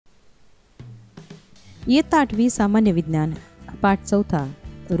इयत्ता 8वी सामान्य विज्ञान, पाठ 4,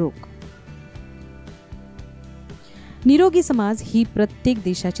 रोग. निरोगी समाज ही प्रत्येक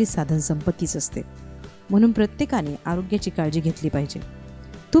देशाची साधनसंपत्तीच असते. म्हणून प्रत्येकाने आरोग्याची काळजी घेतली पाहिजे.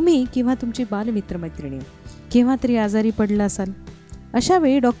 तुम्ही किंवा तुमची बालमित्रमैत्रिणी केव्हा तरी आजारी पडला असाल. अशा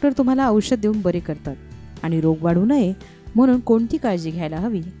वेळी डॉक्टर तुम्हाला औषध देऊन बरे करतात आणि रोग वाढू नये म्हणून कोणती काळजी घ्यायला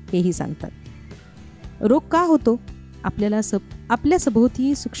हवी हेही सांगतात. रोग का होतो? आपल्या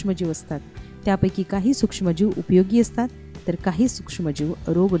सभोवती सूक्ष्मजीव असतात. त्यापैकी काही सूक्ष्मजीव उपयोगी असतात तर काही सूक्ष्मजीव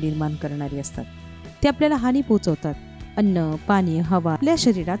रोग निर्माण करणारे असतात. ते आपल्याला हानी पोहोचवतात. अन्न, पाणी, हवा आपल्या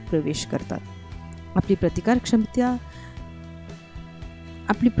शरीरात प्रवेश करतात. आपली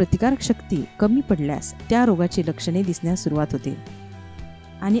प्रतिकारशक्ती कमी पडल्यास त्या रोगाची लक्षणे दिसण्यास सुरुवात होते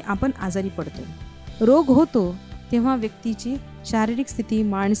आणि आपण आजारी पडतो. रोग होतो तेव्हा व्यक्तीची शारीरिक स्थिती,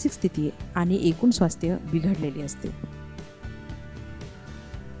 मानसिक स्थिती आणि एकूण स्वास्थ्य बिघडलेले असते.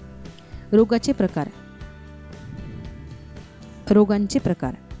 रोगांचे प्रकार.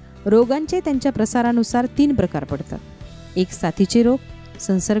 रोगांचे त्यांच्या प्रसारानुसार 3 प्रकार पडतात. 1 साथीचे रोग,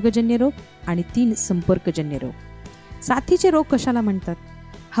 संसर्गजन्य रोग आणि 3 संपर्कजन्य रोग. साथीचे रोग कशाला म्हणतात?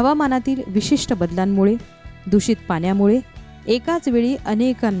 हवामानातील विशिष्ट बदलांमुळे, दूषित पाण्यामुळे एकाच वेळी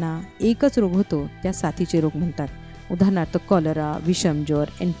अनेकांना एकच रोग होतो त्या साथीचे रोग म्हणतात. उदाहरणार्थ कॉलरा, विषमज्वर,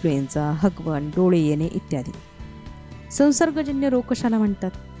 इन्फ्लुएन्झा, हगवण, डोळे येणे इत्यादी. संसर्गजन्य रोग कशाला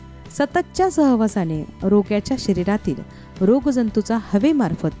म्हणतात? सततच्या सहवासाने रोग्याच्या शरीरातील रोगजंतूचा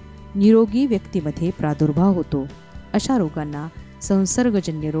हवेमार्फत निरोगी व्यक्तीमध्ये प्रादुर्भाव होतो. अशा रोगांना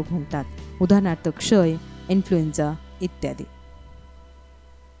संसर्गजन्य रोग म्हणतात. उदाहरणार्थ क्षय, इन्फ्लुएन्झा इत्यादी.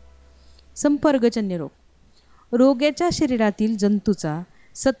 संपर्कजन्य रोग. रोग्याच्या शरीरातील जंतूचा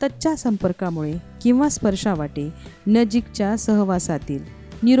सततच्या संपर्कामुळे किंवा स्पर्शावाटे नजीकच्या सहवासातील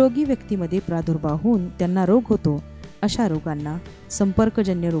निरोगी व्यक्तीमध्ये प्रादुर्भाव होऊन त्यांना रोग होतो. अशा रोगांना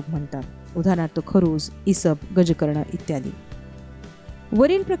संपर्कजन्य रोग म्हणतात. उदाहरणार्थ खरूज, इसब, गजकर्ण इत्यादी.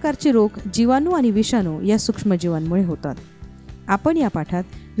 वरील प्रकारचे रोग जीवाणू आणि विषाणू या सूक्ष्मजीवांमुळे होतात. आपण या पाठात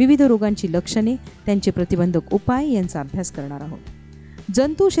विविध रोगांची लक्षणे, त्यांचे प्रतिबंधक उपाय यांचा अभ्यास करणार आहोत.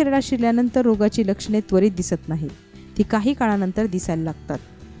 जंतू शरीरात शिरल्यानंतर रोगाची लक्षणे त्वरित दिसत नाहीत. ती काही काळानंतर दिसायला लागतात.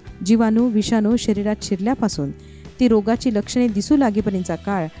 जीवाणू, विषाणू शरीरात शिरल्यापासून ती रोगाची लक्षणे दिसू लागेपर्यंतचा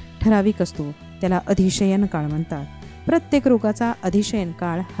काळ ठराविक असतो. त्याला अधिशयन काळ म्हणतात. प्रत्येक रोगाचा अधिशयन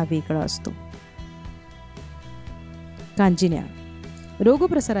काळ हा वेगळा असतो. कांजिण्या.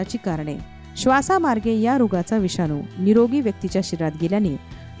 रोगप्रसाराची कारणे. श्वासामार्गे या रोगाचा विषाणू निरोगी व्यक्तीच्या शरीरात गेल्याने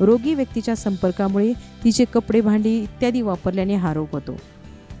रोगी व्यक्तीच्या संपर्कामुळे तिचे कपडे, भांडी इत्यादी वापरल्याने हा रोग होतो.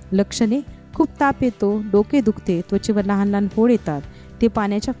 लक्षणे. खूप ताप येतो, डोके दुखते, त्वचेवर लहान लहान फोड येतात, ते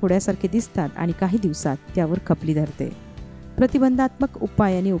पाण्याच्या फोड्यासारखे दिसतात आणि काही दिवसात त्यावर खपली धरते. प्रतिबंधात्मक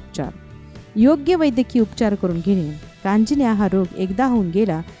उपाय आणि उपचार. योग्य वैद्यकीय उपचार करून घेणे. कांजिण्या हा रोग एकदा होऊन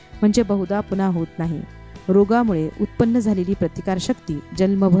गेला म्हणजे बहुधा पुन्हा होत नाही. रोगामुळे उत्पन्न झालेली प्रतिकारशक्ती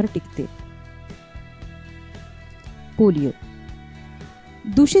जन्मभर टिकते. पोलिओ.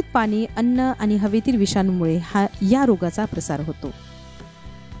 दूषित पाणी, अन्न आणि हवेतील विषाणूमुळे या रोगाचा प्रसार होतो.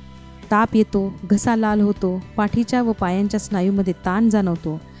 ताप येतो, घसा लाल होतो, पाठीच्या व पायांच्या स्नायूमध्ये ताण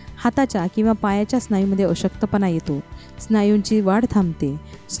जाणवतो, हाताच्या किंवा पायाच्या स्नायूमध्ये अशक्तपणा येतो, स्नायूंची वाढ थांबते,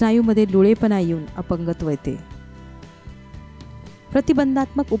 स्नायूमध्ये लुळेपणा येऊन अपंगत्व येते.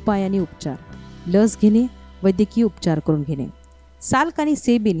 प्रतिबंधात्मक उपाय आणि उपचार. लस घेणे, वैद्यकीय उपचार करून घेणे. साल्क आणि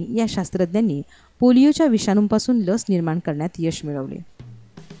सेबिन या शास्त्रज्ञांनी पोलिओच्या विषाणूंपासून लस निर्माण करण्यात यश मिळवले.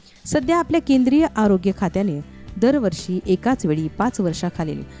 सध्या आपल्या केंद्रीय आरोग्य खात्याने दरवर्षी एकाच वेळी 5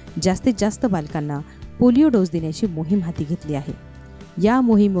 वर्षाखालील जास्तीत जास्त बालकांना पोलिओ डोस देण्याची मोहीम हाती घेतली आहे. या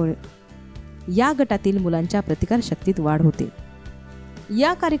मोहिमेमुळे या गटातील मुलांच्या प्रतिकारशक्तीत वाढ होते.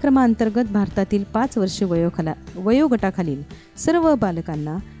 या कार्यक्रमाअंतर्गत भारतातील 5 वर्ष वयोगटाखालील सर्व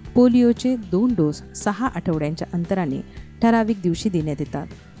बालकांना पोलिओचे 2 डोस 6 आठवड्यांच्या अंतराने ठराविक दिवशी देण्यात येतात.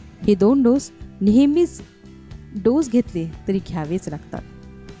 हे 2 डोस नेहमीच डोस घेतले तरी घ्यावेच लागतात.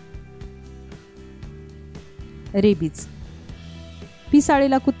 रेबीज.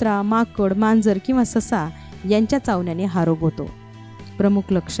 पिसाळलेला कुत्रा, माकड, मांजर किंवा ससा यांच्या चावण्याने हा रोग होतो.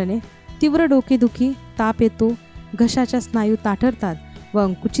 प्रमुख लक्षणे. तीव्र डोकेदुखी, ताप येतो, घशाच्या स्नायू ताठरतात व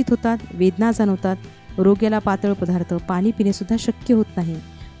अंकुचित होतात, वेदना जाणवतात, रोग्याला पातळ पदार्थ, पाणी पिणेसुद्धा शक्य होत नाही,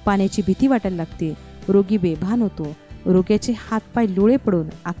 पाण्याची भीती वाटायला लागते, रोगी बेभान होतो, रोग्याचे हातपाय लुळे पडून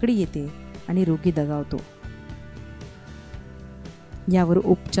आकडी येते आणि रोगी दगावतो. यावर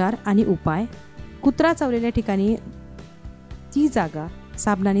उपचार आणि उपाय. कुत्रा चावलेल्या ठिकाणी ती जागा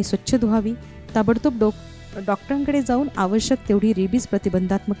साबणाने स्वच्छ धुवावी. ताबडतोब डॉक्टरांकडे जाऊन आवश्यक तेवढी रेबीज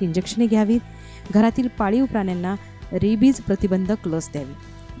प्रतिबंधात्मक इंजेक्शने घ्यावीत. घरातील पाळीव प्राण्यांना रेबीज प्रतिबंधक लस द्यावी.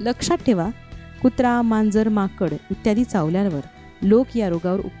 लक्षात ठेवा, कुत्रा, मांजर, माकड इत्यादी चावल्यावर लोक या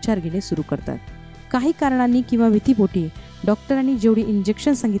रोगावर उपचार घेणे सुरू करतात. काही कारणांनी किंवा भीतीपोटी डॉक्टरांनी जेवढी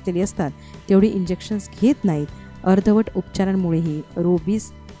इंजेक्शन सांगितलेली असतात तेवढी इंजेक्शन्स घेत नाहीत. अर्धवट उपचारांमुळेही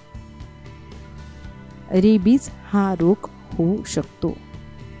रेबीज हा रोग होऊ शकतो.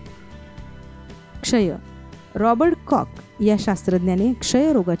 क्षय. रॉबर्ट कॉक या शास्त्रज्ञाने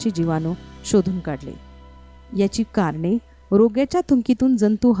क्षयरोगाचे जीवाणू शोधून काढले. याची कारणे रोगाच्या थुंकीतून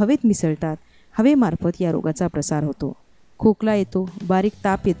जंतू हवेत मिसळतात. हवेमार्फत या रोगाचा प्रसार होतो. खोकला येतो, बारीक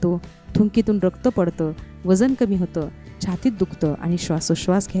ताप येतो, थुंकीतून रक्त पडतं, वजन कमी होतं, छातीत दुखतं आणि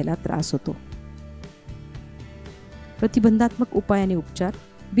श्वासोच्छ्वास घ्यायला त्रास होतो. प्रतिबंधात्मक उपाय आणि उपचार.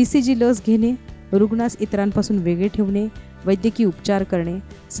 BCG लस घेणे, रुग्णास इतरांपासून वेगळे ठेवणे, वैद्यकीय उपचार करणे.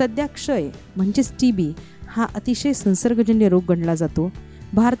 सध्या क्षय म्हणजेच TB हा अतिशय संसर्गजन्य रोग गणला जातो.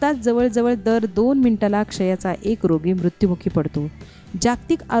 भारतात जवळजवळ दर 2 मिनिटाला क्षयाचा एक रोगी मृत्युमुखी पडतो.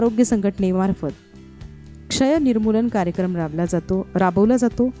 जागतिक आरोग्य संघटनेमार्फत क्षय निर्मूलन कार्यक्रम राबवला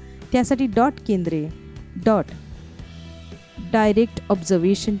जातो. त्यासाठी केंद्रे डायरेक्ट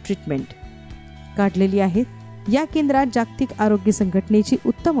ऑब्झर्वेशन ट्रीटमेंट काढलेली आहेत. या केंद्रात जागतिक आरोग्य संघटनेची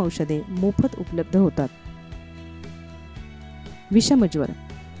उत्तम औषधे मोफत उपलब्ध होतात. विषमज्वर.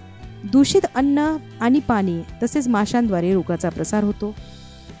 दूषित अन्न आणि पाणी तसेच माशांद्वारे रोगाचा प्रसार होतो.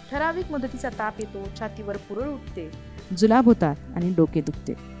 ठराविक मुदतीचा ताप येतो, छातीवर पुरळ उठते, जुलाब होतात आणि डोके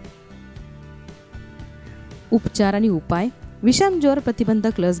दुखते. उपचार आणि उपाय. विषमज्वर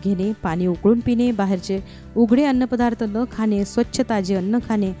प्रतिबंधक लस घेणे, पाणी उकळून पिणे, बाहेरचे उघडे अन्नपदार्थ न खाणे, स्वच्छ ताजे अन्न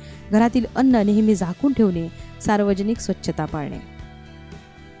खाणे, घरातील अन्न नेहमी झाकून ठेवणे, सार्वजनिक स्वच्छता पाळणे.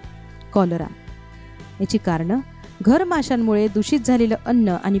 कॉलरा. याची कारणं. घर माशांमुळे दूषित झालेलं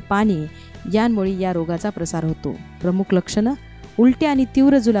अन्न आणि पाणी यांमुळे या रोगाचा प्रसार होतो. प्रमुख लक्षणं. उलट्या आणि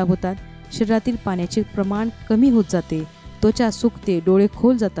तीव्र जुलाब होतात, शरीरातील पाण्याचे प्रमाण कमी होत जाते, त्वचा सुकते, डोळे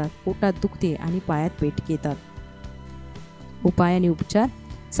खोल जातात, पोटात दुखते आणि पायात पेटके येतात. उपाय आणि उपचार.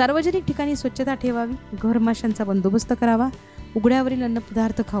 सार्वजनिक ठिकाणी स्वच्छता ठेवावी, घर माशांचा बंदोबस्त करावा, उघड्यावरील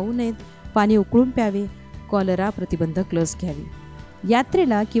अन्नपदार्थ खाऊ नयेत, पाणी उकळून प्यावे, कॉलरा प्रतिबंधक लस घ्यावी.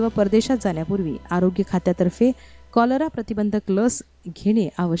 यात्रेला किंवा परदेशात जाण्यापूर्वी आरोग्य खात्यातर्फे कॉलरा प्रतिबंधक लस घेणे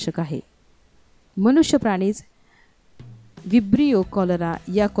आवश्यक आहे. मनुष्य प्राणीच विब्रियो कॉलरा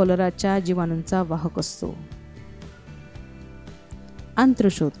या कॉलराच्या जीवाणूंचा वाहक असतो.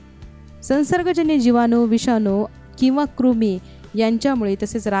 आंत्रशोथ. संसर्गजन्य जीवाणू, विषाणू किंवा कृमी यांच्यामुळे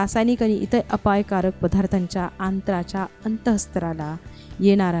तसेच रासायनिक आणि इतर अपायकारक पदार्थांच्या आंत्राच्या अंतःस्तराला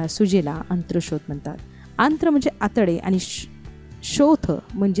येणारा सुजेला आंत्रशोथ म्हणतात. आंत्र म्हणजे आतडे आणि शोथ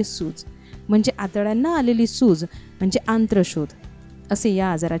म्हणजे सूज, म्हणजे आतड्यांना आलेली सूज म्हणजे आंत्रशोथ असे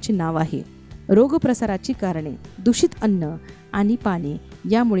या आजाराचे नाव आहे. रोगप्रसाराची कारणे. दूषित अन्न आणि पाणी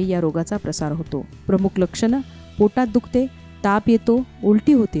यामुळे या रोगाचा प्रसार होतो. प्रमुख लक्षणं. पोटात दुखते, ताप येतो,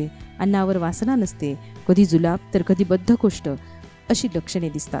 उलटी होते, अन्नावर वासना नसते, कधी जुलाब तर कधी बद्धकोष्ठ अशी लक्षणे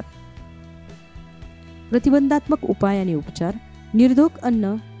दिसतात. प्रतिबंधात्मक उपाय आणि उपचार. निर्धोक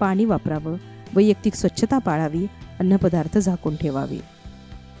अन्न, पाणी वापरावं, वैयक्तिक स्वच्छता पाळावी, अन्नपदार्थ झाकून ठेवावे.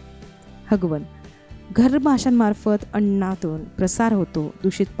 हगवण. घर माशांमार्फत अन्नातून प्रसार होतो.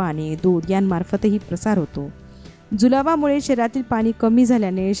 दूषित पाणी, दूध यांमार्फतही प्रसार होतो. जुलाबामुळे शरीरातील पाणी कमी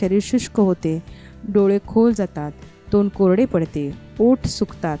झाल्याने शरीर शुष्क होते, डोळे खोल जातात, तोंड कोरडे पडते, ओठ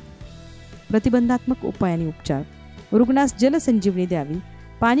सुकतात. प्रतिबंधात्मक उपाय आणि उपचार. रुग्णास जलसंजीवनी द्यावी,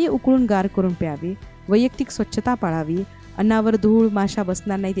 पाणी उकळून गार करून प्यावे, वैयक्तिक स्वच्छता पाळावी, अन्नावर धूळ माशा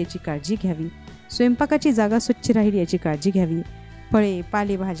बसणार नाहीत याची काळजी घ्यावी, स्वयंपाकाची जागा स्वच्छ राहील याची काळजी घ्यावी, फळे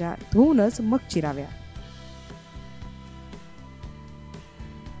पालेभाज्या धुवूनच मग चिराव्या.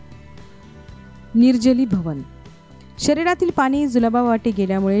 निर्जलीभवन. शरीरातील पाणी जुलाबावाटे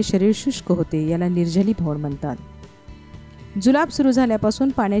गेल्यामुळे शरीर शुष्क होते, याला निर्जलीभवन म्हणतात. जुलाब सुरू झाल्यापासून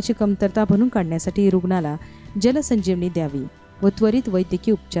पाण्याची कमतरता भरून काढण्यासाठी रुग्णाला जलसंजीवनी द्यावी व त्वरित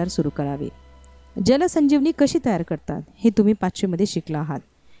वैद्यकीय उपचार सुरू करावे. जलसंजीवनी कशी तयार करतात हे तुम्ही 5वी मध्ये शिकला आहात.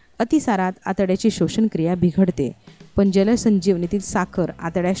 अतिसारात आतड्याची शोषण क्रिया बिघडते, पण जलसंजीवनीतील साखर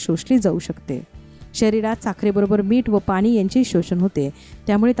आतड्यात शोषली जाऊ शकते. शरीरात साखरेबरोबर मीठ व पाणी यांचे शोषण होते,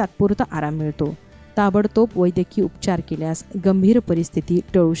 त्यामुळे तात्पुरता आराम मिळतो. ताबडतोब वैद्यकीय उपचार केल्यास गंभीर परिस्थिती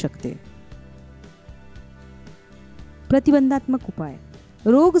टळू शकते. प्रतिबंधात्मक उपाय.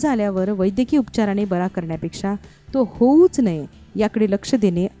 रोग झाल्यावर वैद्यकीय उपचाराने बरा करण्यापेक्षा तो होऊच नये याकडे लक्ष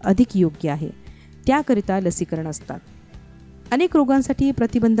देणे अधिक योग्य आहे. त्याकरिता लसीकरण असतात. अनेक रोगांसाठी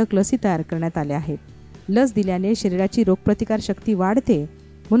प्रतिबंधक लसी तयार करण्यात आल्या आहेत. लस दिल्याने शरीराची रोगप्रतिकार शक्ती वाढते,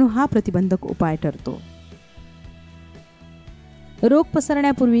 म्हणून हा प्रतिबंधक उपाय ठरतो. रोग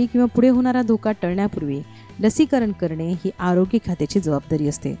पसरण्यापूर्वी किंवा पुढे होणारा धोका टळण्यापूर्वी लसीकरण करणे ही आरोग्य खात्याची जबाबदारी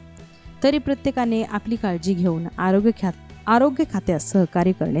असते. तरी प्रत्येकाने आपली काळजी घेऊन आरोग्य खात्यास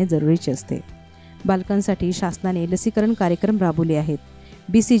सहकार्य करणे जरुरीचे असते. बालकांसाठी शासनाने लसीकरण कार्यक्रम राबवले आहेत.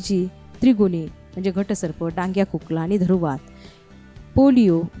 BCG, त्रिगुणी, म्हणजे घटसर्प, डांग्या खोकला आणि धनुर्वात,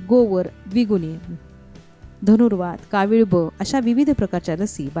 पोलिओ, गोवर, द्विगुणी, धनुर्वात, कावीळ ब अशा विविध प्रकारच्या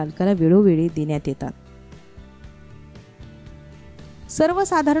लसी बालकाला वेळोवेळी देण्यात येतात.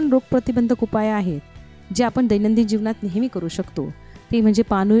 सर्वसाधारण रोगप्रतिबंधक उपाय आहेत जे आपण दैनंदिन जीवनात नेहमी करू शकतो.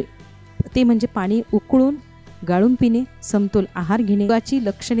 ते म्हणजे पाणी उकळून गाळून पिणे, समतोल आहार घेणे, रोगाची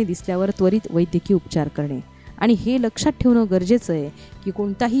लक्षणे दिसल्यावर त्वरित वैद्यकीय उपचार करणे. आणि हे लक्षात ठेवणं गरजेचं आहे की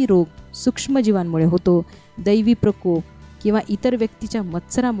कोणताही रोग सूक्ष्मजीवांमुळे होतो, दैवी प्रकोप किंवा इतर व्यक्तीच्या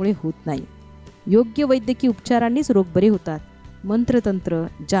मत्सरामुळे होत नाही. योग्य वैद्यकीय उपचारांनीच रोग बरे होतात. मंत्रतंत्र,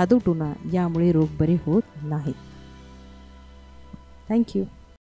 जादूटोणा यामुळे रोग बरे होत नाहीत. थँक्यू.